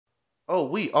Oh,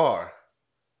 we are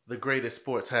the greatest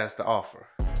sports has to offer.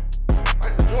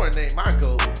 Michael Jordan ain't my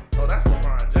GOAT. Oh, that's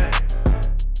LeBron James.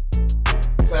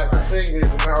 Clap my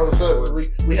fingers and all of a sudden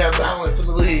we have balance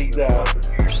in the league now.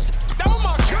 Oh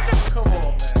my goodness! Come on,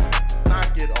 man.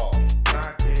 Knock it off.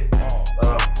 Knock it off.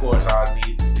 Of course, I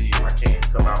need to see my Kings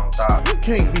come out on top. You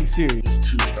can't be serious.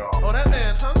 It's too strong. Oh, that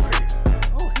man hungry.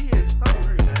 Oh, he is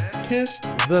hungry, man. Kiss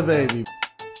the baby.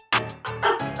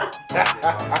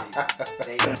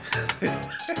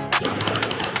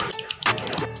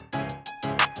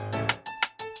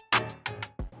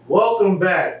 Welcome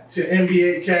back to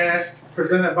NBA Cast,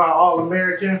 presented by All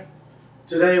American.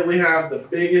 Today we have the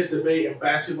biggest debate in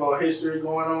basketball history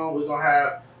going on. We're going to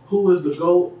have who is the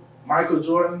GOAT, Michael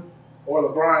Jordan or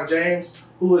LeBron James?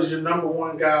 Who is your number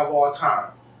one guy of all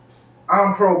time?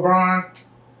 I'm pro Bron,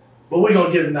 but we're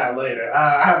going to get in that later.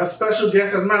 I have a special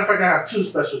guest. As a matter of fact, I have two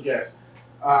special guests.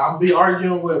 I'll be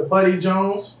arguing with Buddy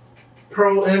Jones,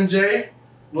 pro MJ.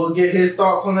 We'll get his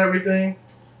thoughts on everything.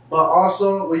 But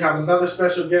also, we have another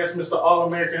special guest, Mr.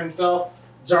 All-American himself,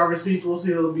 Jarvis Peoples.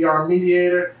 He'll be our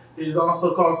mediator. He's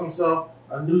also calls himself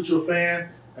a neutral fan,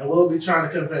 and we'll be trying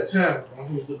to convince him on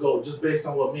who's the GOAT, just based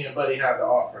on what me and Buddy have to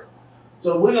offer.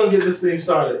 So we're going to get this thing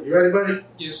started. You ready, Buddy?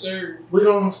 Yes, sir. We're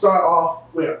going to start off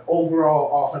with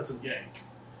overall offensive game.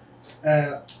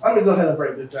 And let me go ahead and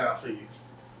break this down for you.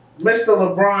 Mr.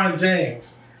 LeBron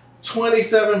James,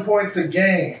 27 points a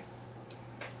game,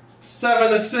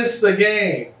 7 assists a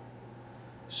game,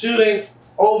 shooting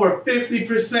over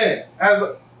 50%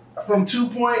 from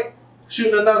 2-point,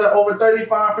 shooting another over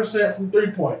 35% from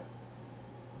 3-point.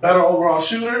 Better overall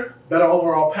shooter, better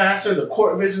overall passer, the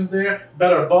court vision's there,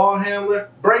 better ball handler,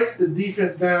 breaks the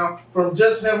defense down from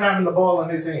just him having the ball in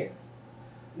his hands.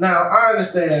 Now, I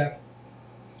understand,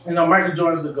 Michael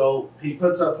Jordan's the GOAT. He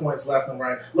puts up points left and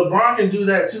right. LeBron can do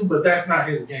that too, but that's not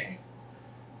his game.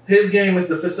 His game is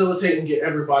to facilitate and get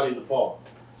everybody the ball.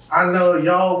 I know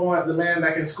y'all want the man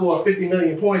that can score 50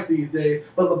 million points these days,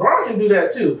 but LeBron can do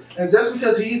that too. And just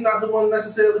because he's not the one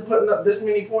necessarily putting up this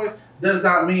many points does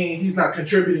not mean he's not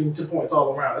contributing to points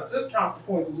all around. It's just count for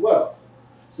points as well.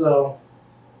 So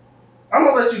I'm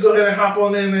going to let you go ahead and hop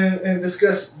on in and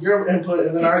discuss your input,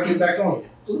 and then I'll get back on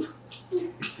you.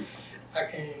 I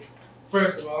can't.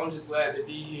 First of all, I'm just glad to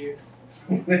be here.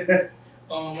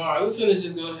 All right, we're finna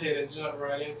just go ahead and jump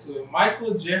right into it.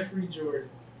 Michael Jeffrey Jordan.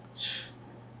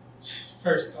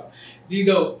 First off, the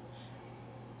GOAT.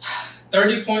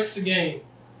 30 points a game.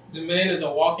 The man is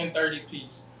a walking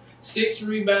 30-piece. 6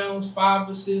 rebounds, 5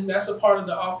 assists. That's a part of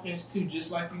the offense too, just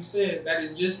like you said. That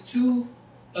is just 2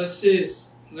 assists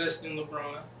less than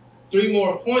LeBron. 3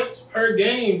 more points per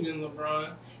game than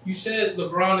LeBron. You said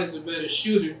LeBron is a better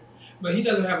shooter, but he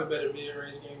doesn't have a better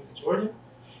mid-range game than Jordan.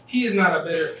 He is not a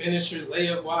better finisher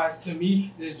layup-wise to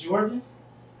me than Jordan.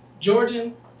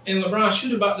 Jordan and LeBron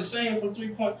shoot about the same from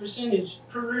 3-point percentage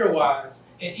career-wise.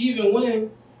 And even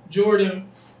when Jordan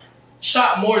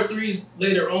shot more threes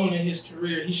later on in his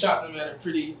career, he shot them at a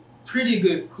pretty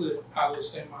good clip, I would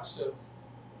say myself.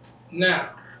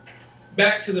 Now,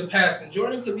 back to the passing.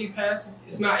 Jordan could be passing.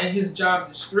 It's not in his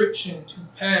job description to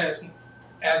pass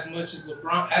as much as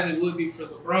LeBron, as it would be for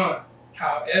LeBron.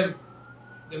 However,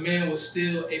 the man was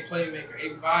still a playmaker,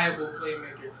 a viable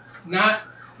playmaker. Not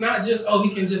just, he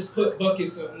can just put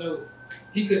buckets up. No.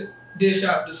 He could dish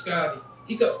out to Scotty.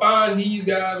 He could find these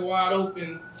guys wide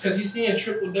open because he's seeing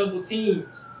triple-double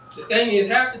teams. The thing is,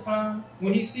 half the time,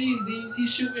 when he sees these,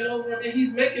 he's shooting over them and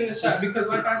he's making the shot because,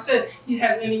 like I said, he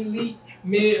has an elite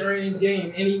mid-range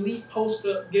game, an elite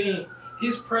post-up game.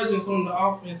 His presence on the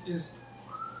offense is,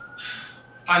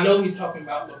 I know we're talking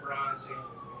about LeBron James, man,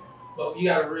 but you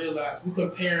got to realize we're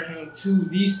comparing him to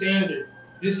the standard.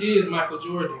 This is Michael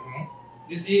Jordan.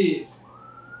 This is.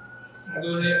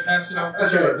 Go ahead, pass it off.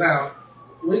 Okay, now,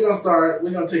 we're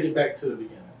going to take it back to the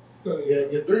beginning.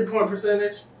 Your 3-point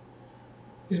percentage?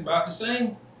 It's about the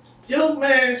same. Yo,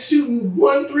 man, shooting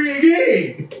 1 3 a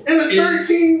game in a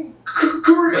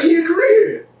 13-year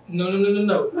career. No.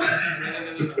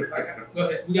 Go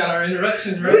ahead. We got our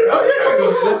interruptions, right? Oh, yeah,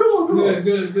 come on.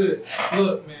 Good.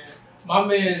 Look, man, my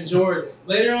man Jordan,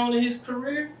 later on in his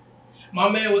career, my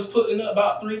man was putting up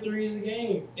about 3 threes a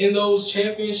game in those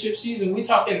championship seasons. We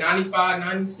talking 95,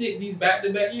 96. These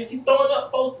back-to-back years. He's throwing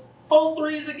up 4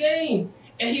 threes a game,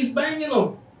 and he's banging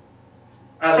them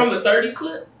from a 30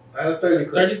 clip. At a 30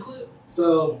 clip. 30 clip.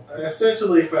 So,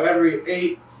 essentially, for every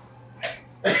 8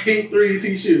 threes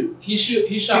he shoots. He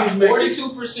shot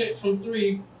 42% from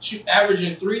 3,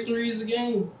 averaging 3 threes a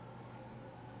game.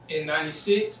 In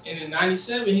 96 and in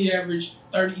 97 he averaged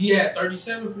 30. He had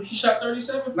 37. He shot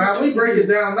 37%. Now we break it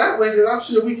down that way, then I'm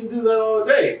sure we can do that all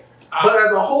day. But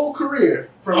as a whole career,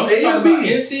 from I'm A to talking B, about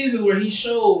in season where he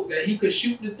showed that he could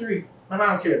shoot the three. man,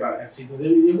 I don't care about end seasons.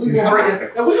 If we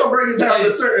gonna break it down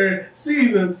to certain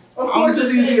seasons, of course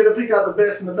it's easier to pick out the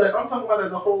best and the best. I'm talking about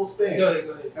as a whole span. Go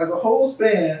ahead. As a whole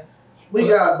span, we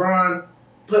got Bron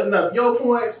putting up your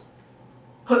points.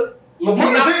 He's not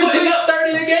putting up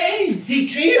 30 a game. He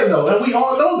can though, and we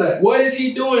all know that. What is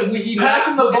he doing when he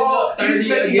passing the ball?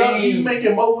 He's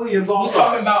making Mo Williams all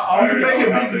stars. He's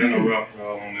making big Z.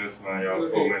 On this one, y'all.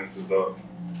 4 minutes is up.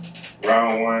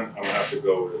 Round one, I'm gonna have to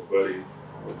go with Buddy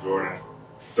or Jordan.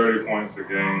 30 points a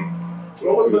game.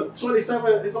 What was the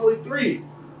 27? It's only 3.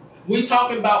 We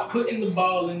talking about putting the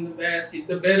ball in the basket,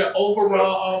 the better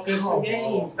overall offensive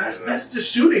game. That's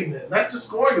just shooting then. That's just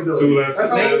scoring ability. 2 less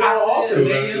assists.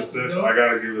 I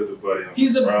gotta give it to Buddy.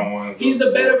 He's the round one. He's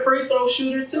the better free throw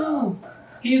shooter too.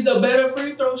 He's the better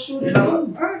free throw shooter too. All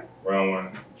right. Round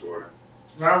one, Jordan.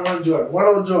 Round one, Jordan.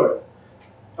 1-0 Jordan.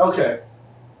 Okay.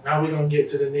 Now we're gonna get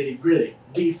to the nitty gritty.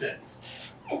 Defense.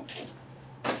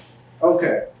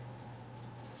 Okay.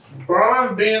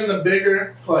 Bron being the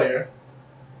bigger player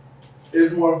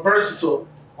is more versatile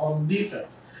on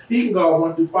defense. He can go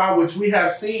 1 through 5, which we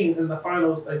have seen in the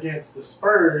finals against the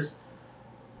Spurs.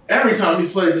 Every time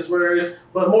he's played the Spurs,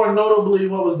 but more notably,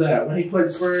 what was that? When he played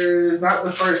the Spurs, not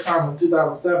the first time in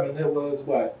 2007, it was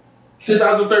what?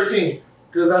 2013.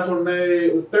 Because that's when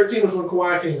 13 was when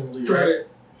Kawhi came in the league, right?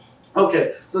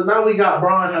 Okay, so now we got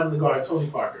Bron having to guard Tony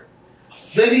Parker.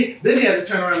 Then he had to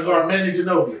turn around and guard Manu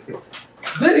Ginobili.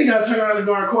 Then he got to turn around and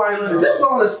guard Kawhi Leonard. This is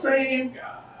all the same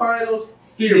finals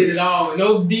series. He did it all.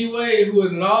 No D-Wade, who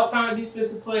was an all-time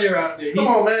defensive player out there. Come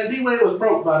on, man. D-Wade was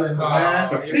broke by then,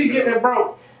 man. He getting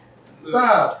broke.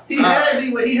 Stop. He had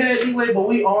D-Wade, but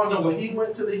we all know when he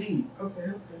went to the Heat.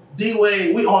 Okay.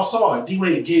 D-Wade, we all saw it.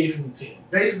 D-Wade gave him the team.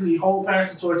 Basically, hold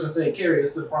past the torch and say, carry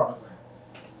us to the promised land.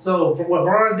 So what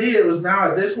Bron did was now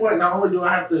at this point, not only do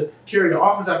I have to carry the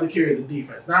offense, I have to carry the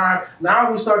defense.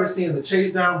 Now we started seeing the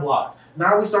chase down blocks.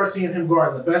 Now we start seeing him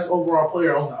guarding the best overall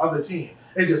player on the other team.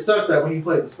 It just sucked that when he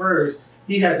played the Spurs,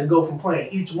 he had to go from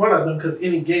playing each one of them because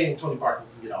any game Tony Parker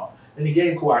can get off. Any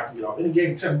game Kawhi can get off. Any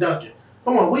game Tim Duncan.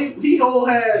 Come on, he whole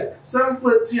had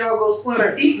 7-foot Tiago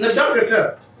Splinter eating a dunk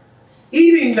attempt.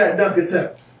 Eating that dunk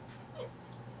attempt.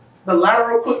 The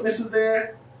lateral quickness is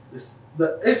there.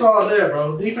 It's all there,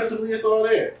 bro. Defensively, it's all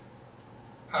there.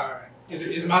 All right.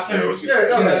 Is my turn? Yeah,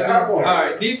 go ahead. All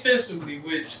right. Defensively,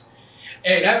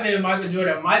 hey, that man Michael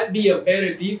Jordan might be a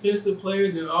better defensive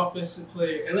player than offensive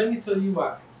player. And let me tell you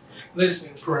why.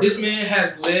 Listen, This man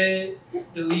has led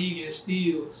the league in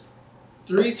steals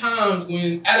 3 times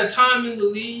when at a time in the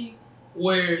league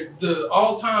where the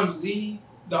all-time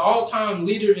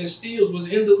leader in steals was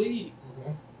in the league.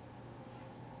 Mm-hmm.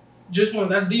 Just one.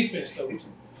 That's defense, though.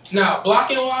 Now,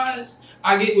 blocking-wise,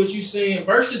 I get what you're saying.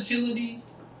 Versatility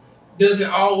doesn't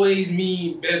always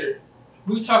mean better.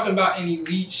 We're talking about an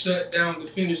elite shutdown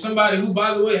defender. Somebody who,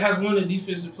 by the way, has won the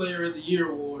Defensive Player of the Year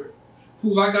award.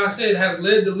 Who, like I said, has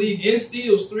led the league in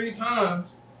steals 3 times.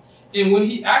 And when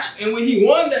he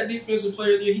won that Defensive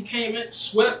Player of the Year, he came in,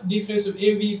 swept Defensive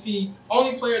MVP,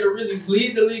 only player to really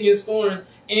lead the league in scoring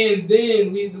and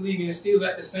then lead the league in steals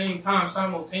at the same time,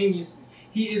 simultaneously.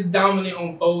 He is dominant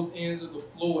on both ends of the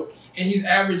floor. And he's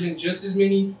averaging just as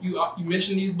many, you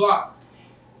mentioned these blocks.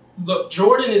 Look,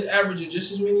 Jordan is averaging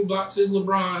just as many blocks as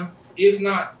LeBron. If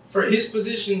not, for his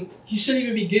position, he shouldn't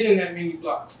even be getting that many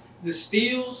blocks. The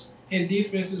steals and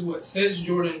defense is what sets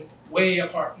Jordan way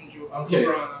apart from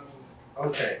LeBron,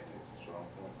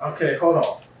 Okay, hold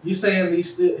on. You saying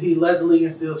he led the league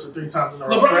in steals for 3 times in a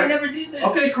row? LeBron never did that.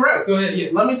 Okay, correct. Go ahead, yeah.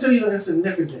 Let me tell you the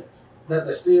insignificance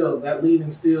that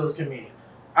leading steals can mean.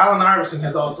 Allen Iverson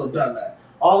has also done that.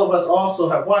 All of us also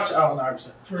have watched Allen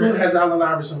Iverson. Correct. Who has Allen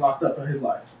Iverson locked up in his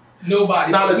life?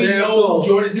 Nobody. Not a we damn know soul.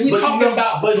 Jordan. We talking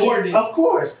about Jordan. Of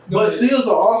course. But steals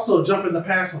are also jumping the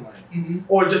passing lane. Mm-hmm.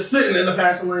 Or just sitting in the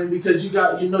passing lane because you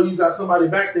got somebody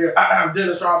back there.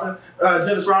 Dennis Rodman,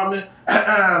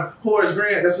 Horace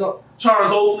Grant,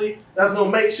 Charles Oakley, that's gonna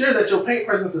make sure that your paint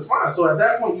presence is fine. So at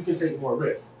that point you can take more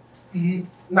risks. Mm-hmm.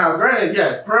 Now, granted,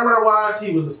 yes, perimeter wise,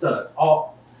 he was a stud.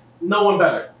 No one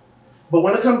better. But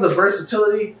when it comes to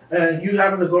versatility and you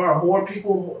having to guard more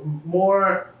people,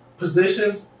 more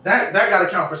positions, that got to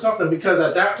count for something because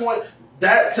at that point,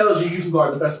 that tells you can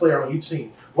guard the best player on each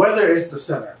team. Whether it's the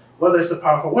center, whether it's the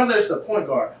power forward, whether it's the point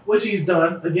guard, which he's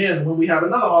done, again, when we have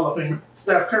another Hall of Famer,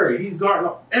 Steph Curry. He's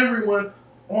guarding everyone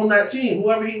on that team,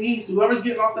 whoever he needs to. Whoever's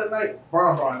getting off that night,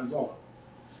 Bron is on.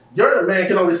 Your man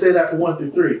can only say that for 1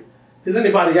 through 3. Because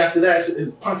anybody after that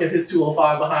is punking his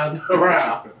 205 behind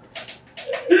around.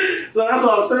 So that's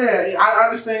what I'm saying. I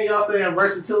understand y'all saying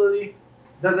versatility,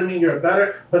 doesn't mean you're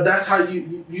better, but that's how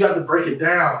you have to break it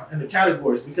down in the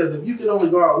categories. Because if you can only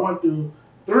guard 1 through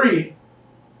 3,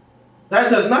 that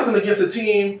does nothing against a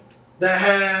team that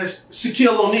has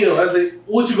Shaquille O'Neal as a.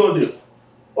 What you gonna do?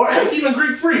 Or heck, even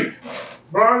Greek Freak.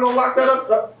 Brian gonna lock that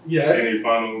up? Yes. Any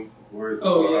final words?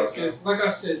 Oh, yes, yes. Like I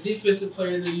said, Defensive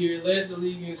Player of the Year, led the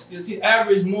league in steals. He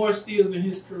averaged more steals in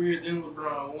his career than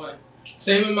LeBron. 1.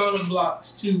 Same amount of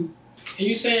blocks. 2. And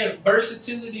you saying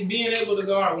versatility, being able to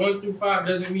guard 1 through 5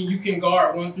 doesn't mean you can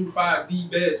guard 1 through 5 the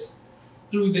best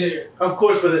through there. Of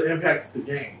course, but it impacts the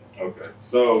game. Okay,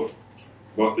 so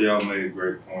both of y'all made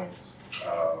great points.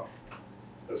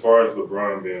 As far as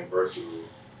LeBron being versatile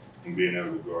and being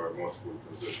able to guard multiple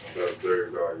positions, that's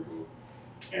very valuable.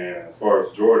 And as far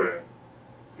as Jordan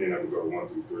being able to go 1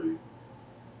 through 3,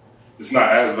 it's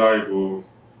not as valuable,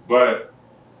 but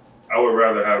I would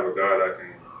rather have a guy that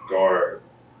can guard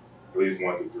at least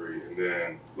 1 through 3 and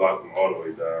then lock them all the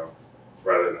way down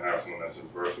rather than have someone that's just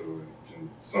versatile and can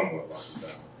somewhat lock them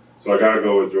down. So I got to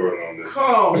go with Jordan on this.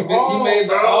 He made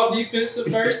the all-defensive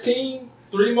first team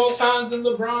 3 more times than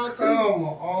LeBron, too. Come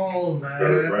on, man.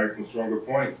 Better bring some stronger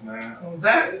points, man.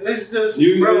 That is just,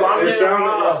 it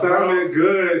sounded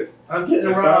good. I'm getting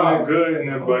robbed. It sounded good, and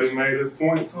then Buddy made his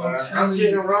points, man. I'm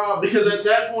getting robbed because at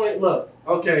that point, look,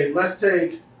 okay, let's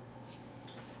take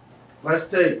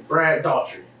Brad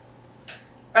Daughtry.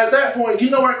 At that point, you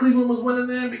know why Cleveland was winning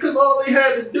then? Because all they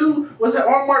had to do was,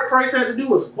 all Mark Price had to do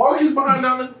was walk his behind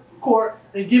down the court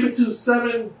and give it to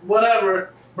 7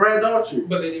 whatever Brad Daughtry.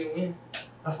 But they didn't win.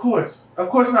 Of course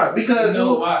not. Because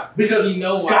why? Because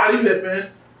Scottie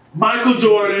Pippen, Michael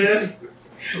Jordan.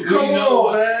 Come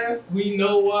on, man. We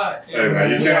know why. Hey man,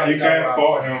 you can't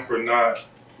fault him for not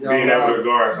being able to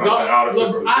guard something out of his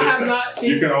position. I have not seen.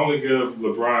 You can only give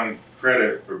LeBron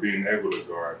credit for being able to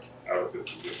guard out of his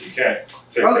position. You can't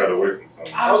take that away from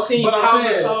someone. I've seen Pau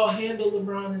Gasol handle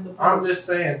LeBron in the post. I'm just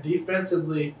saying,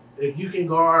 defensively, if you can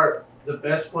guard the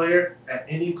best player at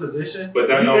any position, but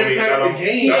that don't mean that doesn't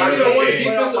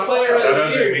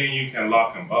mean you can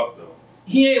lock him up though.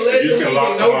 He ain't led the league in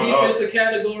no defensive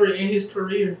category in his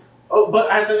career. Oh, but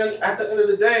at the end of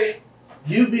the day,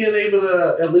 you being able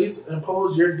to at least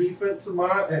impose your defensive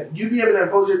mind and you being able to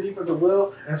impose your defensive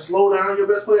will and slow down your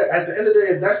best player. At the end of the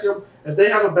day, if they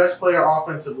have a best player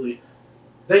offensively,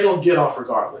 they gonna get off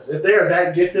regardless. If they are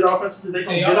that gifted offensively, they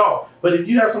gonna get off. But if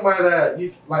you have somebody that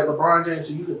you like LeBron James,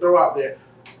 who you can throw out there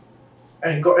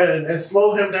and go and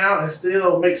slow him down and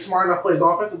still make smart enough plays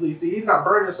offensively, see, he's not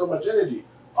burning so much energy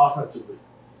offensively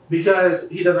because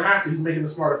he doesn't have to. He's making the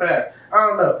smarter pass. I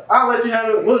don't know. I'll let you have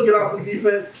it. We'll get off the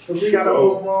defense because we gotta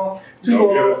move on.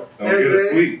 Don't get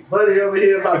asleep. Buddy over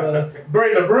here about to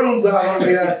bring the brooms out on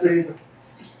me. I see.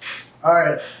 All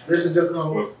right, this is just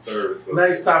gonna.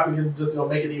 Next topic is just gonna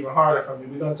make it even harder for me.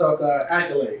 We're gonna talk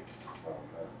accolades.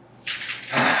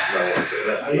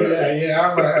 Yeah,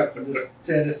 I'm gonna have to just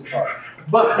tear this apart.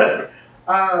 But,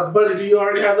 buddy, do you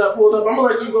already have that pulled up? I'm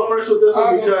gonna let you go first with this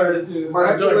one because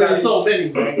my Jordan got so many.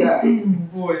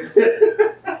 Boy.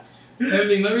 Let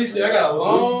me see. I got a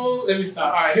long. Let me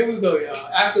start. All right, here we go, y'all.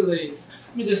 Accolades.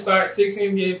 Let me just start 6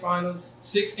 NBA Finals,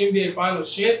 6 NBA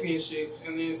Finals championships,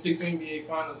 and then 6 NBA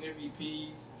Finals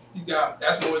MVPs.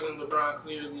 That's more than LeBron,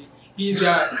 clearly. He's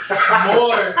got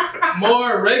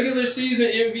more regular season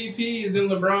MVPs than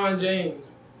LeBron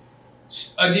James.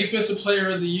 A Defensive Player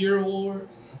of the Year award.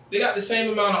 They got the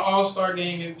same amount of All-Star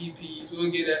Game MVPs.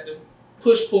 We'll get at the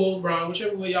push-pull LeBron,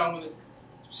 whichever way y'all want to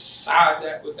side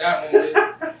that with that one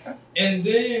with. And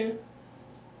then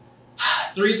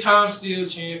 3-time Steel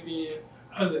Champion.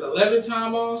 Was it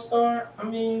 11-time All-Star? I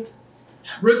mean,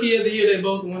 Rookie of the Year, they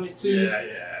both won it too.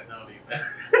 Yeah, don't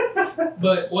even.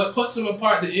 But what puts them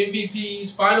apart, the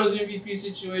MVPs, Finals MVP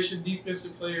situation,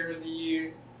 Defensive Player of the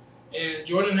Year, and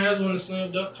Jordan has won the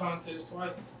slam dunk contest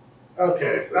twice.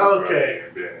 Okay.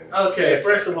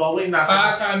 First of all, we not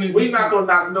 5-time MVP. We not gonna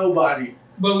knock nobody.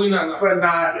 But we not for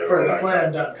the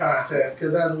slam dunk contest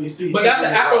because as we see. But that's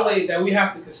an accolade that we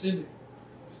have to consider.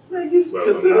 Man, you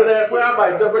consider that? Well, I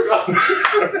might jump across.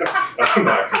 I'm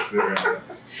not considering that.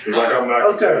 It's like I'm not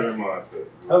considering myself.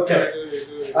 Okay.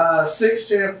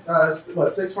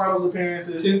 6 finals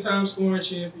appearances. 10-time scoring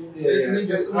champion.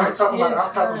 Yeah. I'm talking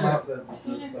about the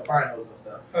finals and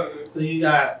stuff. Okay. So you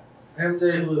got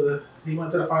MJ, he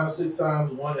went to the finals 6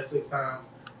 times, won it 6 times,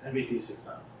 MVP 6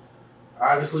 times.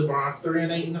 Obviously, LeBron's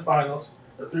 3-8 in the finals.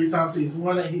 The 3 times he's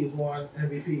won it, he's won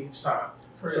MVP each time.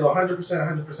 Correct. So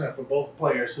 100% for both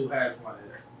players who has won it.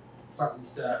 Something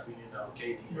Steph,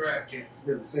 KD. Right. Can't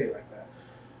really say it like that.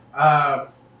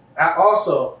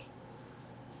 Also,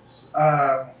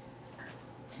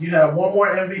 you have one more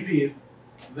MVP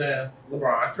than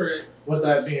LeBron. Correct. With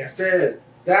that being said,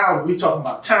 Now we talking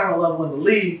about talent level in the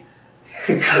league.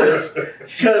 Because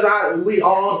we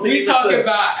all see we talking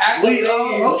about accolades.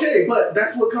 Okay, but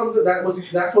that's what comes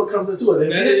into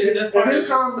it. If his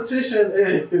competition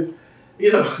is,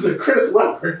 the Chris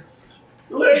Webbers,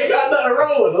 we ain't got nothing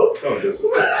wrong with them.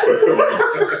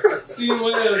 See,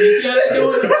 well, you see how they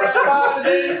doing the 5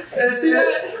 today? See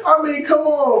that? I mean, come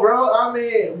on, bro. I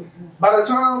mean, by the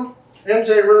time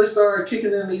MJ really started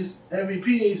kicking in these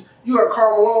MVPs, you got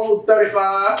Karl Malone,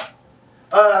 35.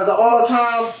 The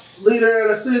all-time leader in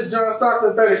assists, John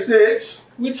Stockton, 36.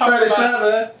 We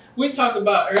talk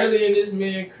about early in this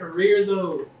man's career,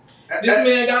 though. This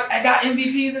man got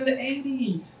MVPs in the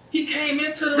 80s. He came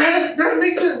into the league. That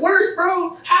makes it worse,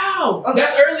 bro. How?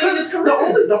 That's early in his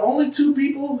career. The only two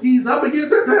people he's up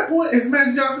against at that point is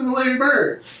Magic Johnson and Larry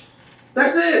Bird.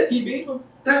 That's it. He beat him.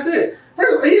 That's it.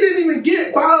 First of all, he didn't even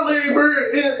get by Larry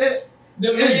Bird in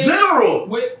general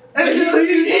until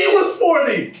he was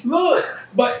 40. Look,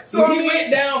 but so he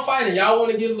went down fighting. Y'all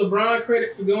want to give LeBron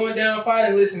credit for going down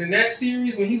fighting. Listen, in that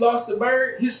series when he lost to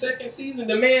Bird, his second season,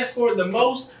 the man scored the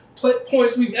most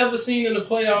points we've ever seen in the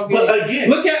playoff game. But again,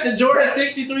 look at the Jordan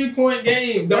 63-point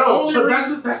game.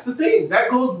 That's the thing.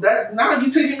 Now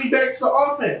you're taking me back to the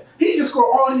offense. He can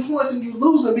score all these points and you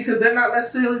losing because they're not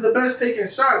necessarily the best taking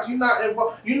shots. You're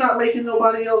not making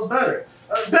nobody else better.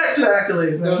 Back to the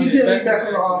accolades, man. You get me back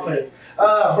on the offense.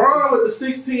 Bron with the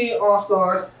 16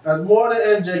 All-Stars. That's more than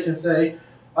MJ can say.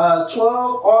 12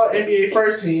 All-NBA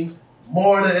first teams.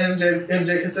 More than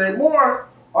MJ can say. More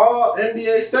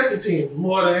All-NBA second teams.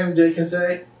 More than MJ can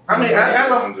say. I mean,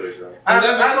 as a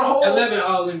whole. 11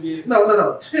 All-NBA.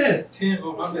 No. 10. 10.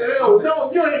 Oh, my bad.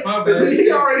 My bad.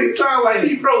 He already sound like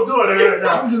he pro Jordan right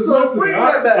now. I'm just so bring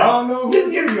that back. I don't know. You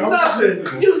get nothing.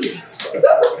 You get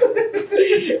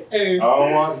Hey. I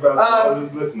don't watch basketball. I'm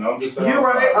just listening. I'm just saying. You're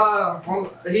right.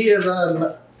 He is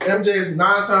MJ's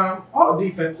 9-time All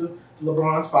Defensive to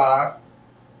LeBron's 5.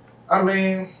 I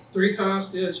mean, 3-time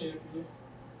still champion.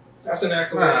 That's an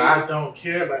accolade. I don't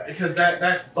care about it because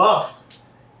that's buffed.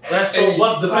 That's so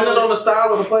buffed. Depending on the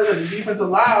style of the play that the defense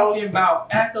allows. Talking about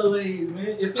accolades,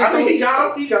 man. He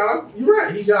got him. You're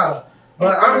right. He got him.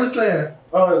 But I'm just saying.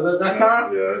 Oh, that's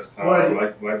time. Yeah, it's time.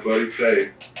 Like Buddy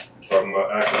say. Talking about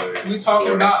accolades. We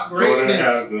talking about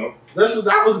greatness.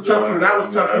 That was tough for me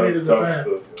to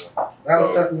defend. That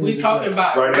was tough for me. We talking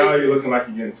about right now. You're looking like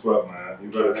you're getting swept, man. You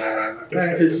better,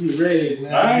 man, because you rigged,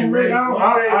 man. I ain't rigged. I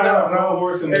have no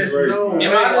horse in this race. Am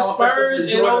I the Spurs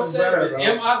in 07?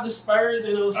 Am I the Spurs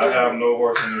in 07? I have no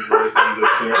horse in this race. Am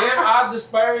I the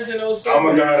Spurs in 07? I'm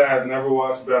a guy that has never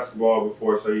watched basketball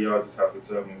before, so y'all just have to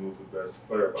tell me who's the best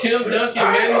player. Tim Duncan,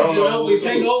 Manu Ginobili,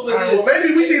 take over this. Well,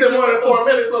 maybe we needed more than 4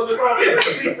 minutes on this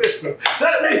offensive defense.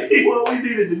 That may be what we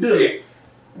needed to do.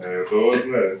 Yeah, so what's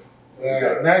next?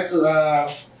 Next,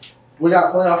 we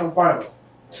got playoff and finals.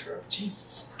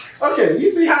 Jesus. Okay, you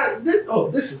see how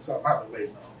this is something I've been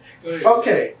waiting on.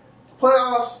 Okay,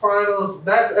 playoffs, finals.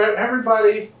 That's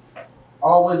everybody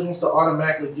always wants to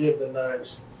automatically give the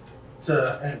nudge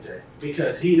to MJ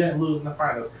because he didn't lose in the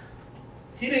finals.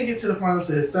 He didn't get to the finals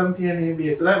to his 17th in the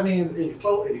NBA, so that means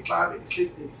 84, 85,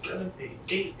 86, 87,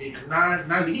 88, 89,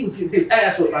 90. He was getting his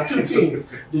ass whipped by 2 teams,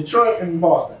 Detroit and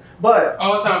Boston. But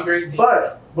all-time great team.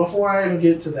 But before I even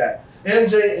get to that,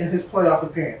 MJ and his playoff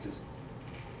appearances.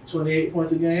 28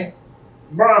 points a game.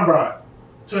 Bron,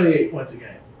 28 points a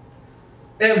game.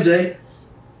 MJ,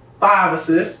 5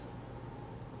 assists.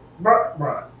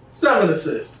 Bron, 7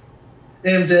 assists.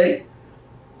 MJ,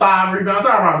 5 rebounds.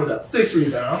 I rounded up. 6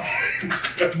 rebounds.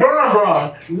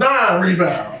 Bron, 9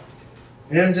 rebounds.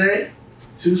 MJ,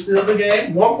 2 steals a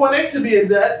game. 1.8 to be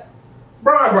exact.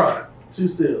 Bron, 2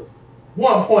 steals.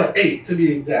 1.8 to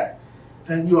be exact.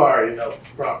 And you already know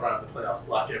Bron in the playoffs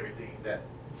block everything that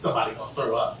somebody gonna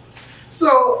throw up.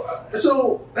 So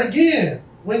again,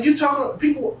 when you talk,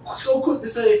 people are so quick to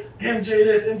say MJ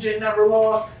this, MJ never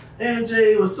lost,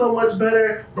 MJ was so much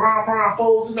better. Bron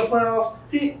folds in the playoffs.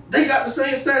 They got the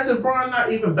same stats as Bron, not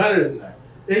even better than that.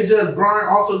 It's just Bron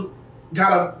also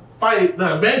gotta fight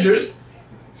the Avengers.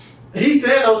 He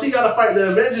Thanos. He gotta fight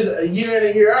the Avengers year in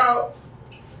and year out.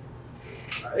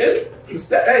 Hey,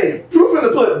 proof in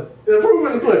the pudding. The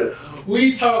proof in the pudding.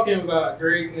 We talking about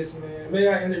greatness, man. May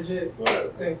I interject?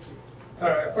 Thank you. All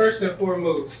right, first and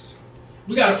foremost,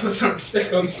 we gotta put some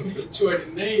respect on this nigga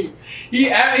Jordan name. He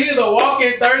is a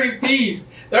walking 30 piece.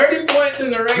 30 points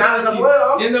in the regular season.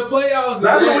 In the playoffs.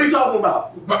 That's what we talking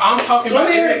about. But I'm talking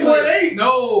 28.8.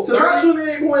 No. To not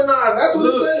 28.9. That's what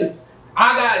it's saying.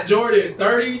 I got Jordan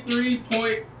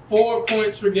 33.4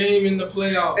 points per game in the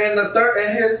playoffs. And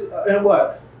and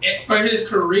what? For his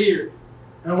career.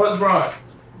 And what's Bron?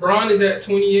 Bron is at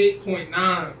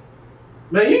 28.9.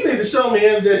 Man, you need to show me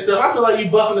MJ stuff. I feel like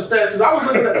you buffing the stats because I was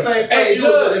looking at the same stuff Hey, you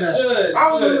was looking at. Judge.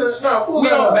 I was looking at. No, pull We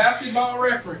that on up. Basketball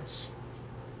Reference.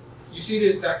 You see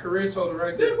this? That career total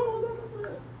right there. Dude, what was that?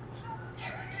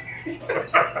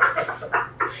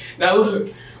 Now look,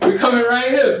 we're coming right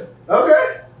here.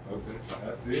 Okay. Okay,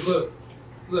 I see. Look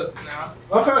now.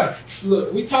 Okay.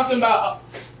 Look, we talking about.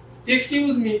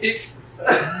 Excuse me.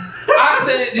 I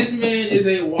said this man is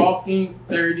a walking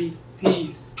 30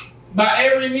 piece. By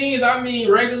every means, I mean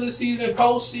regular season,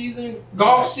 postseason,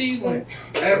 golf season.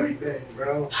 Everything,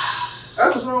 bro.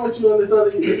 That's what's wrong with you and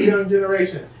this young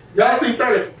generation. Y'all see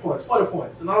 30 points, 40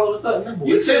 points, and all of a sudden, them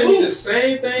You boys tell say, me "Ooh." the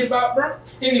same thing about bro.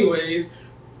 Anyways,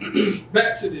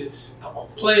 back to this.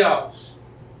 Playoffs.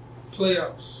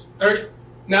 30.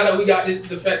 Now that we got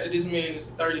the fact that this man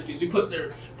is a 30 piece, we put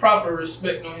the proper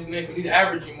respect on his name because he's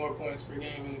averaging more points per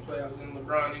game in the playoffs than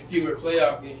LeBron in fewer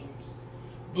playoff games.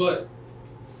 But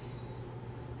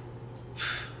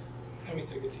let me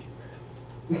take a deep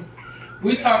breath.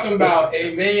 We talking about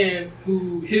a man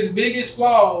who his biggest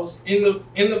flaws in the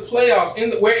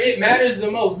playoffs, where it matters the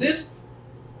most.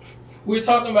 We're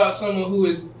talking about someone who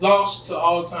has lost to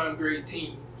all-time great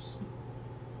teams.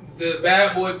 The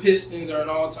Bad Boy Pistons are an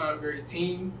all-time great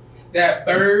team. That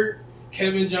Bird,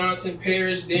 Kevin Johnson,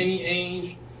 Parrish, Danny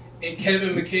Ainge, and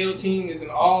Kevin McHale team is an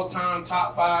all-time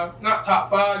top 5, not top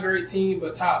 5 great team,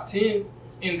 but top 10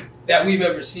 that we've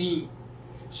ever seen.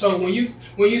 So when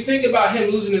you think about him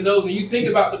losing to those, when you think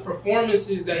about the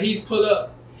performances that he's put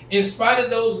up, in spite of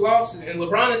those losses, and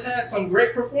LeBron has had some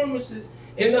great performances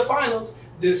in the finals,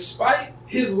 despite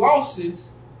his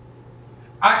losses,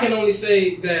 I can only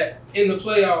say that in the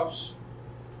playoffs,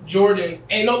 Jordan,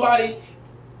 ain't no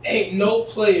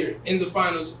player in the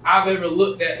finals I've ever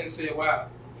looked at and said, wow,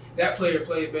 that player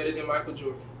played better than Michael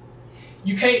Jordan.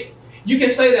 You can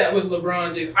say that with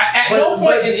LeBron James. At no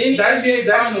point in any NBA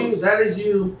finals. That is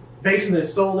you basing it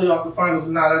solely off the finals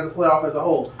and not as a playoff as a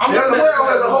whole. I'm Because the just playoff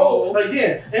saying as a whole,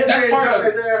 again, MJ got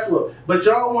his ass whooped. But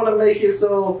y'all want to make it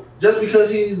so just because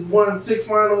he's won 6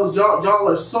 finals, y'all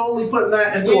are solely putting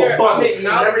that into a bubble. And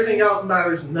everything else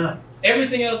matters none.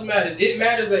 Everything else matters. It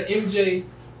matters that MJ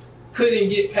couldn't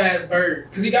get past Bird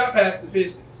because he got past the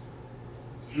Pistons.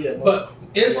 Yeah, but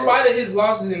in spite of his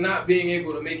losses and not being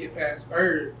able to make it past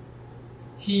Bird,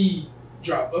 he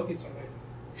dropped buckets on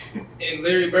him. And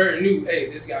Larry Bird knew,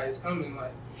 hey, this guy is coming.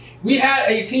 Like, we had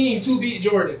a team to beat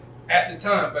Jordan at the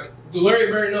time, but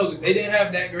Larry Bird knows if they didn't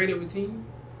have that great of a team,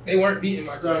 they weren't beating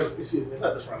Michael Jordan. Excuse me,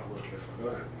 let this run a little bit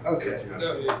further. Go ahead. Okay.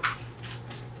 Go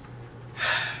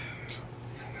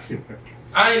ahead.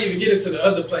 I ain't even get into the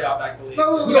other playoff accolades.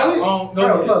 No,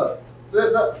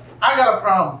 I got a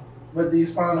problem with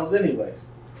these finals anyways.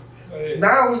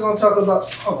 Now we're going to talk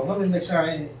about, hold on, let me make sure I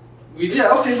ain't. We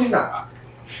not.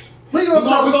 We're gonna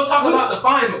talk about the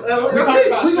finals.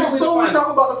 We're gonna solely talk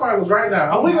about the finals right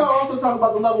now. And we're gonna also talk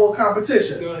about the level of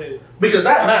competition. Go ahead. Because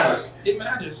that matters. It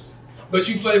matters. But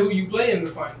you play who you play in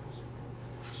the finals.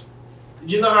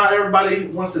 You know how everybody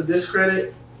wants to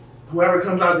discredit whoever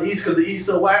comes out of the East because the East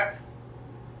so whack?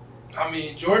 I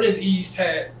mean, Jordan's East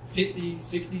had 50,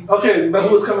 60. Okay, but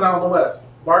who was coming out on the West?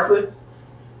 Barkley?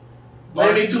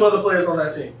 Name me 2 other players on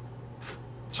that team.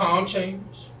 Tom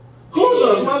Chambers. Who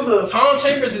the mother? Tom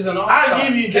Chambers is an all-star. I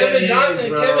give you Kevin Johnson.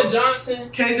 bro. Kevin Johnson.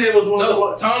 KJ was one of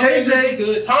the Tom Chambers was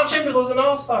good. Tom Chambers was an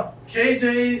all-star.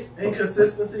 KJ's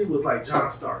inconsistency was like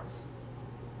John Starks.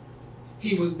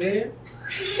 He was there.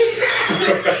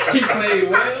 He played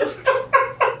well.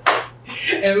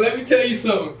 And let me tell you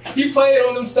something. He played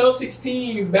on them Celtics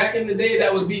teams back in the day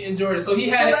that was beating Jordan. So he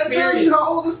had experience. Tell you how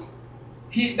old is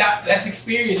that's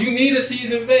experience. You need a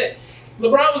seasoned vet.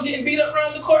 LeBron was getting beat up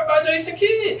around the court by Jason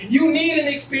Kidd. You need an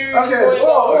experienced point guard.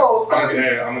 Whoa, stop. I'm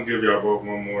going to give y'all both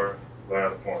one more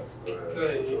last point. Go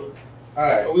ahead. All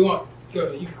right. We want. Go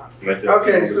ahead.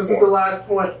 Okay, since it's the last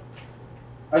point,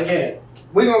 again,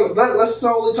 let's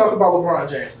solely talk about LeBron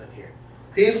James in here.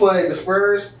 He's played the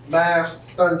Spurs, Mavs,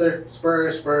 Thunder,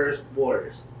 Spurs,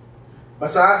 Warriors.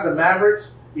 Besides the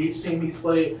Mavericks, each team he's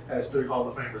played has 3 Hall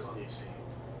of Famers on each team.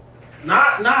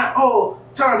 Not,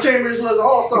 Tom Chambers was an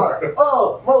all-star.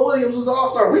 Mo Williams was an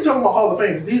all-star. We talking about Hall of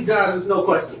Famers. These guys, there's no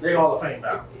question. They Hall of Fame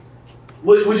now.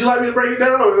 Would you like me to break it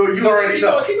down, or you already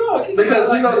know? Keep going. Because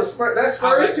we know that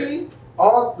Spurs team,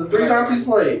 all the 3 times he's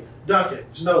played, Duncan,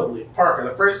 Ginobili, Parker.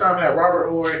 The first time had Robert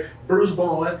Horry, Bruce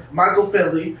Bowen, Michael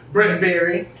Finley, Brent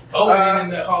Berry. Ain't in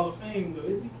that Hall of Fame, though,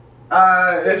 is he?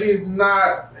 If he's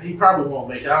not, he probably won't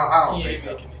make it. I don't think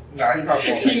so. Nah, he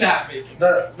probably won't. He not making it.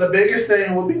 The biggest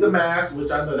thing will be the Mavs,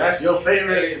 which I know that's your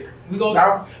favorite. Hey,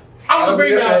 I'm gonna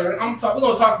bring down. We're gonna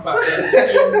talk about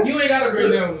that. You ain't gotta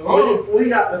bring down. We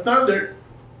got the Thunder.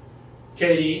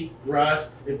 KD,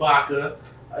 Russ, Ibaka,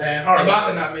 and Harden.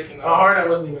 Ibaka not making the Harden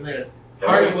wasn't even there.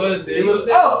 Harden was there. He was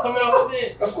there coming off the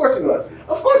bench. Of course he was.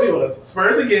 Of course he was.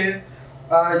 Spurs again.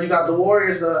 You got the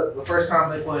Warriors the first time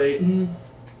they played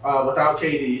without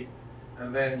KD,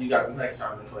 and then you got the next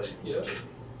time they played with KD.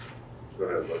 Go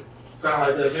ahead, buddy. Sound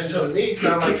like the Avengers of me.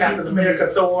 Sound like Captain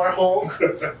America, Thor, Hulk.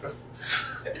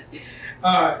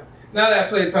 All right. Now that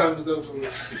playtime is over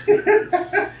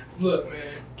with. Look,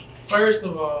 man. First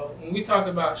of all, when we talk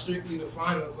about strictly the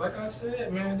finals, like I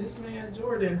said, man, this man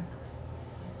Jordan,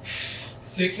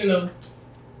 6-0.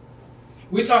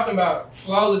 We talking about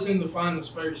flawless in the finals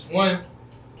first, one.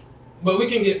 But we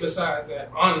can get besides that.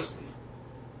 Honestly,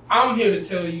 I'm here to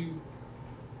tell you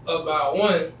about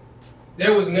one.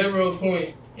 There was never a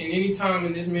point in any time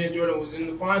when this man Jordan was in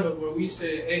the finals where we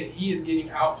said, hey, he is getting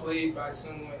outplayed by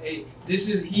someone. Hey,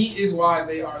 he is why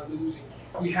they are losing.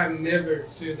 We have never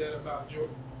said that about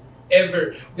Jordan.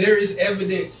 Ever. There is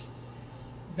evidence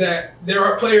that there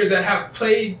are players that have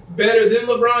played better than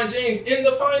LeBron James in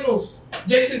the finals.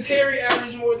 Jason Terry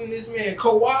averaged more than this man.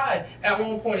 Kawhi at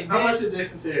one point. How much did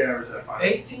Jason Terry average at finals?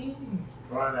 18.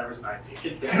 LeBron averaged 19.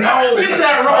 Get Get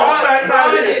that wrong fact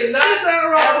out of here. Get that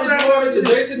wrong fact out of here.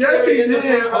 Yes, he did.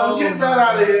 Get that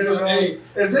out of here, bro. Hey,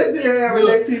 if Jason Terry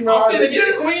averaged 18, bro, I'm finna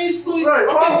get the clean sweep. Right,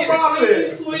 I'm finna get the clean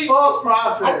sweep. False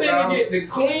prophet. I'm finna get the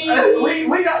clean. Hey,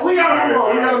 we gotta move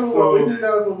on. We gotta move on. We do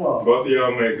gotta move on. Both of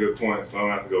y'all made good points, so I'm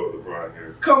gonna have to go with LeBron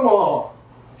here. Come on.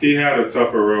 He had a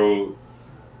tougher road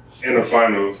in the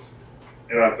finals.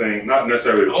 And I think not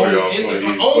necessarily the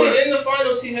playoffs. Only in the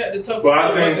finals he had the tough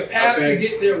road, but the path to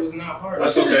get there was not hard.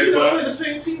 That's okay, you but play the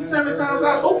same team 7 times.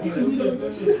 I hope you can beat them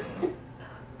eventually.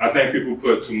 I think people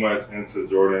put too much into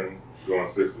Jordan going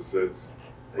 6 for 6.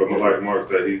 But like Mark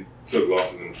said, he took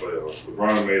losses in the playoffs.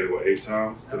 LeBron made it 8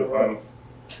 times to the finals.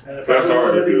 And that's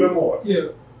hard to do. Even more.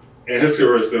 Yeah. And his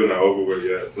career is still not over with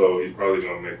yet, so he's probably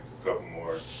gonna make a couple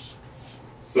more.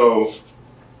 So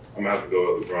I'm gonna have to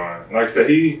go with LeBron. And like I said,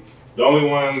 the only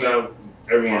one that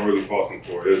everyone really faults him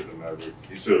for is the Mavericks.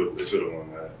 They should have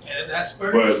won that. And that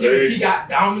Spurs, he got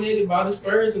dominated by the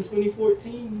Spurs in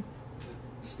 2014.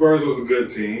 Spurs was a good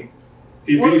team.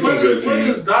 He beat some good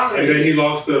teams. And then he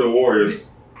lost to the Warriors.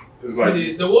 It's like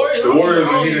the Warriors, and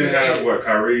he didn't have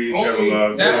Kyrie, Kevin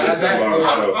Love.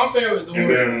 I'm fair with the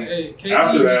Warriors. And then hey,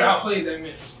 KD just outplayed that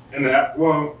man. And that,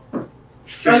 well, you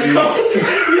see,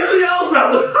 I was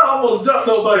about to almost jump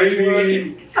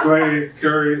nobody. Clay,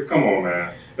 Curry, come on,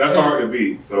 man. That's hard to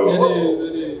beat. So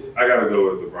it is. I gotta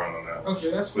go with LeBron on that. Okay,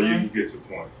 that's so fine. You can get your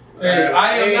point. Hey,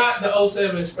 I am not the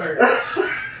 07 Spurs.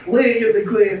 We didn't get the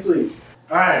clean sweep.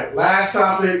 All right, last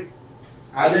topic.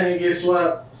 I didn't get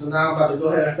swept, so now I'm about to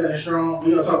go ahead and finish strong.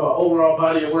 We're gonna talk about overall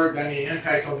body of work, that means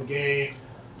impact on the game,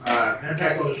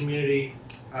 impact on the community,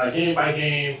 game by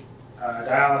game,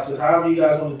 dialysis, however you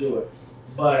guys want to do it.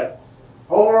 But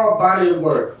overall body of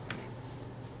work,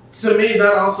 to me,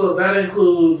 that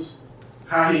includes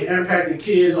how he impacted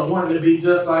kids on wanting to be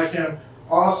just like him.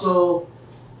 Also,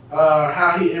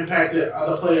 how he impacted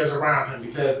other players around him.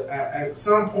 Because at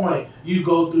some point, you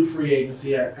go through free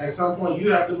agency. At some point,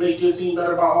 you have to make your team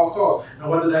better by all costs. And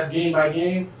whether that's game by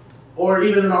game or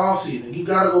even in the offseason, you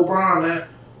got to go Bron, man.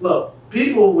 Look,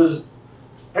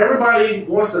 everybody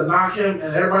wants to knock him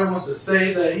and everybody wants to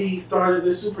say that he started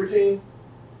this super team.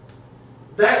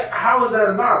 How is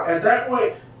that a knock? At that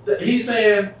point, he's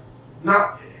saying,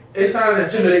 it's not an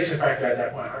intimidation factor at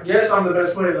that point. I guess I'm the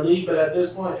best player in the league, but at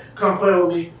this point, come play with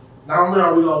me. Not only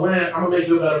are we going to win, I'm going to make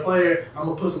you a better player. I'm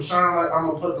going to put I'm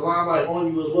going to put the limelight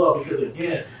on you as well because,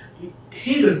 again,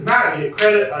 he does not get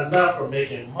credit enough for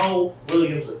making Mo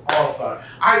Williams an all-star.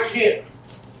 I can't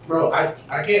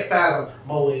fathom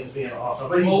Mo Williams being an all-star,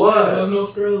 but he was. No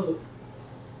screw.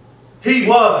 He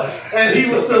was, and he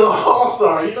was still an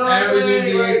all-star. You know what I'm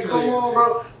saying? Like, come on,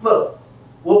 bro. Look,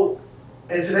 well,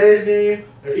 in today's game,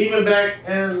 or even back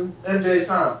in MJ's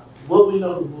time, what we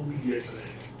know who will be yesterday.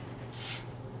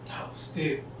 Oh,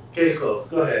 still. Case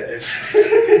closed. Go ahead.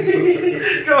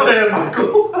 Go ahead,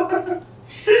 Michael.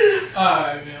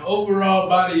 Alright, man. Overall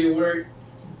body of work.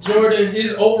 Jordan,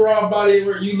 his overall body of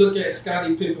work, you look at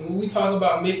Scottie Pippen. When we talk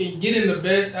about getting the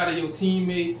best out of your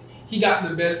teammates, he got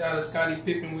the best out of Scottie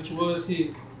Pippen, which was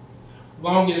his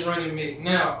longest running mate.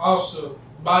 Now, also,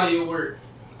 body of work.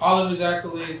 All of his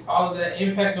accolades, all of that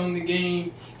impact on the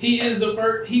game. He was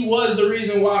the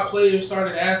reason why players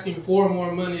started asking for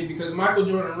more money because Michael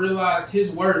Jordan realized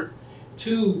his worth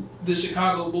to the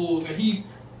Chicago Bulls. And he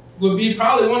would be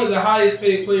probably one of the highest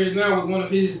paid players now with one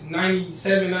of his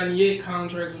 97, 98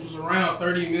 contracts, which was around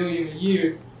 $30 million a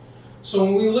year. So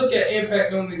when we look at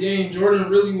impact on the game, Jordan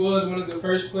really was one of the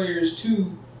first players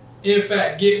to, in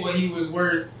fact, get what he was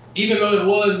worth even though it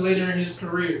was later in his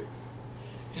career.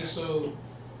 And so,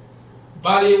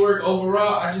 body of work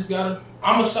overall, I'm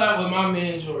going to side with my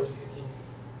man Jordan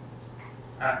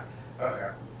again. Okay.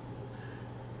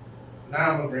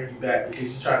 Now I'm going to bring you back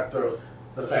because you tried to throw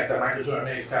the fact that Michael Jordan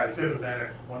made Scottie Pippen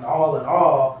better, when all in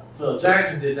all, Phil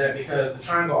Jackson did that because the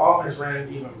triangle offense ran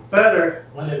even better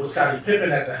when it was Scottie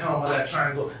Pippen at the helm of that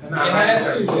triangle. And not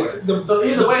Michael Jordan. So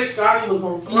either way, Scottie was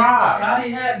going to thrive.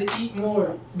 Scottie had to eat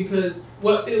more because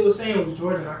what Phil was saying was,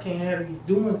 Jordan, I can't have you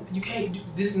doing, you can't do,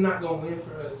 this is not going to win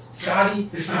for us. Scottie.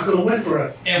 It's not going to win for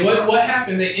us. And what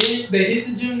happened? They hit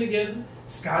the gym together,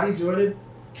 Scottie, Jordan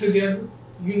together,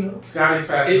 you know. Scottie's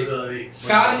passing ability.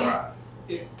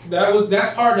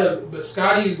 That's part of it, but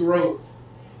Scottie's growth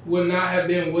would not have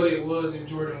been what it was if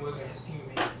Jordan wasn't his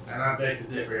teammate. And I beg to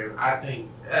differ. I think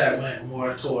that went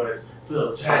more towards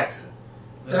Phil Jackson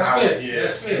than That's I would fair. give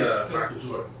That's fair. to Michael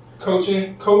Jordan.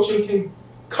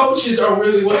 Coaches are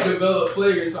really what develop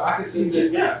players, so I can see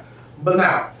that. Yeah. But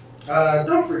now,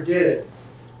 don't forget,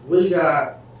 we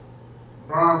got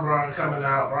Bron coming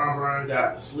out. Bron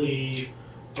got the sleeve.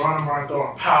 Bron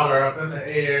throwing powder up in the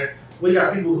air. We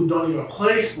got people who don't even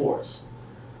play sports.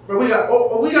 But we got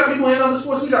people in other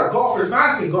sports. We got golfers. Now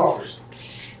I seen golfers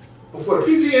before the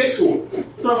PGA Tour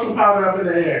throw some powder up in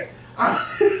the air.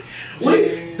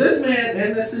 This man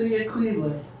in the city of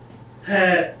Cleveland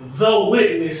had the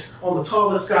witness on the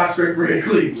tallest skyscraper in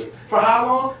Cleveland. For how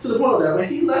long? To the point that when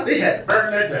he left, they had to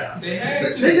burn that down. They had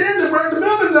to. They did to burn the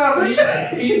building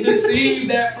down. He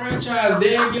deceived that franchise.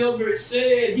 Dan Gilbert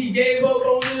said he gave up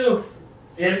on them.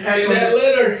 Impact In on that the,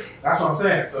 letter. That's what I'm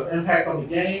saying. So impact on the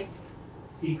game.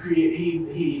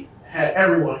 He had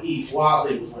everyone eat while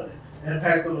they was winning.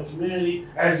 Impact on the community,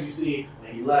 as you see,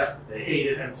 when he left, they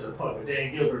hated him to the point where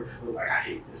Dan Gilbert was like, I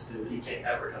hate this dude. He can't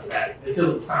ever come back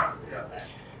until it was time for him to come back.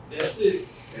 That's it.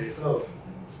 And so,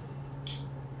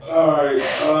 All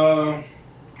right.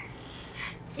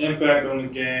 Impact on the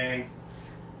game.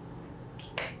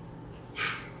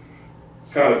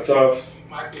 It's kind of tough.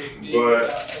 Michael is big But-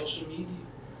 about social media.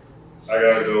 I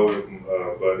gotta go with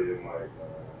Buddy and Mike.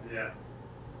 yeah.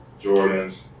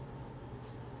 Jordan's.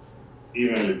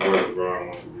 Even your boy LeBron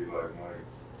wanted to be like Mike.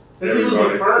 Because he was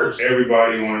the first.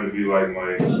 Everybody wanted to be like He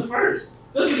Mike. was the first.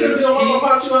 Just because his mama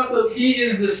popped you out the... He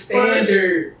is the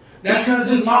standard. That's because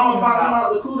his mama popped him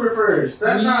out the cooter first.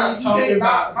 That's not... You can't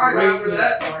knock my guy for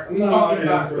that. We talking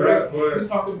about greatness. but- We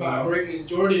talking about greatness.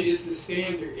 Jordan is the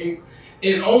standard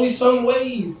in only some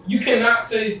ways. You cannot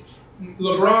say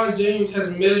LeBron James has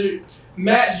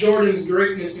matched Jordan's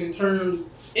greatness in terms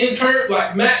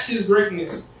like matched his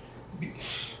greatness.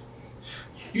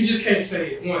 You just can't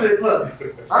say it. One. Look,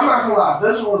 I'm not gonna lie.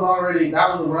 This one was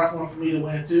that was a rough one for me to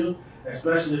win too.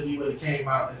 Especially if you would have came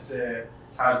out and said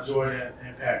how Jordan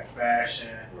impacted fashion.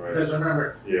 Right. Because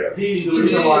remember, Yeah. he's the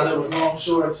reason why there was long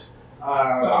shorts.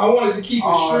 I wanted to keep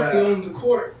it strictly on the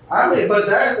court. I mean, but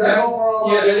that's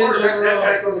overall. Yeah, that is that's overall.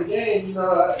 impact on the game. You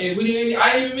know. And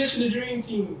I didn't even mention the dream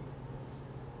team.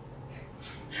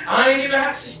 I ain't even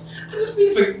have to. I just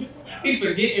be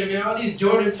forgetting, man. All these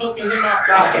Jordan tokens in my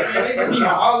pocket, man. They just be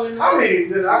hollering. I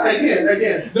mean,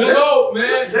 again. The GOAT,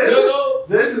 man. The GOAT.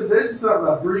 This is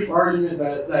a brief argument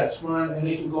that's fun and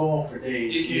it can go on for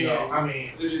days. It can. You know, I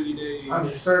mean, Literally days. I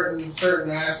mean,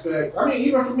 certain aspects. I mean,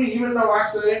 even for me, even though I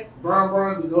say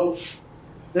Bron's the GOAT,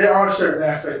 there are certain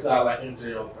aspects that I like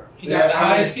MJ over. He got the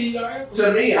highest PR.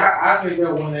 To me, I think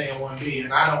they're 1A and 1B,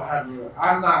 and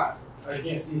I'm not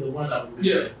against either one of them.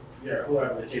 Yeah,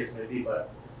 whoever the case may be,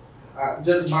 but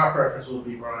just my preference would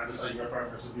be Bron, just like your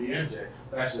preference would be MJ.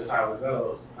 That's just how it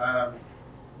goes.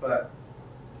 But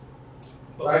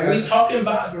when we talking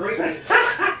about greatness,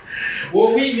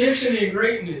 what we mentioning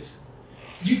greatness,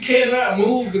 you cannot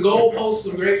move the goalposts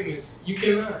of greatness. You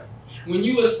cannot. When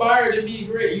you aspire to be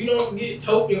great, you don't get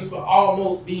tokens for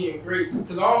almost being great.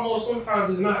 Because almost sometimes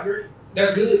is not great.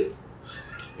 That's good.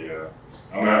 Yeah.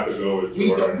 I'm gonna have to go with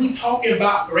Jordan. We talking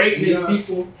about greatness,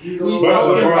 people. But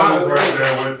LeBron is right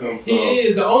there with them. So. He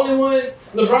is the only one.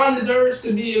 LeBron deserves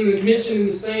to be mentioned in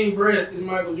the same breath as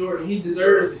Michael Jordan. He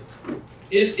deserves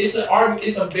it. It's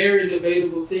a very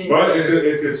debatable thing. But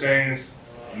it could change.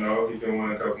 You know, he can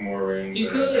win a couple more rings. He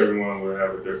and could. Everyone would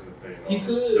have a different opinion. He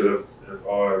could. If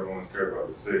all everyone's cared about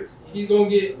is 6. He's gonna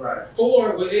get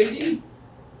 4 with AD.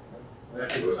 Yeah,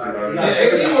 AD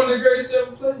one of the greatest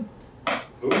ever played.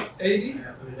 Who? AD. AD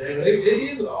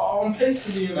is on pace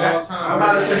to be an all-time. I'm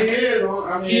about to say he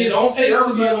is. He is on pace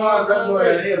to be an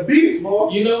all-time. He a beast, boy.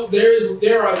 You know,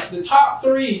 there are the top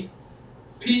 3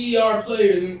 PER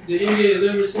players the NBA has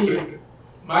ever seen.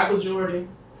 Michael Jordan,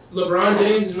 LeBron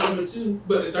James is number 2,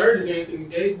 but the third is Anthony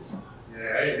Davis.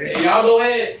 Yeah, Hey, y'all go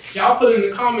ahead. Y'all put in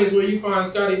the comments where you find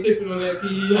Scottie Pippen on that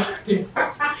PE.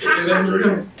 And let me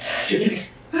know.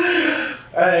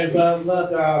 Hey, but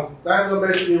look, that's gonna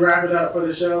basically wrap it up for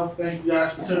the show. Thank you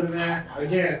guys for tuning in.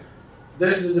 Again,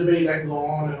 this is a debate that can go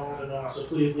on and on and on. So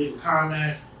please leave a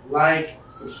comment, like,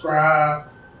 subscribe.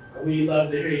 We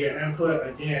love to hear your input.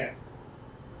 Again,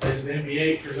 this is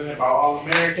NBA presented by All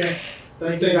American.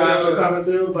 Thank you guys for coming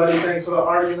through, buddy. Thanks for the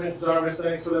argument, Jarvis.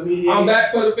 Thanks for the media. I'm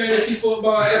back for the fantasy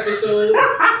football episode.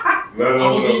 Let us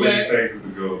know what you back. think is the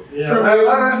goal. Yeah, let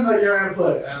us know your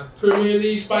input. Premier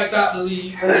League spikes out the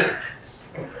league.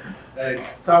 Hey,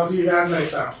 talk to you guys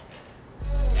next time.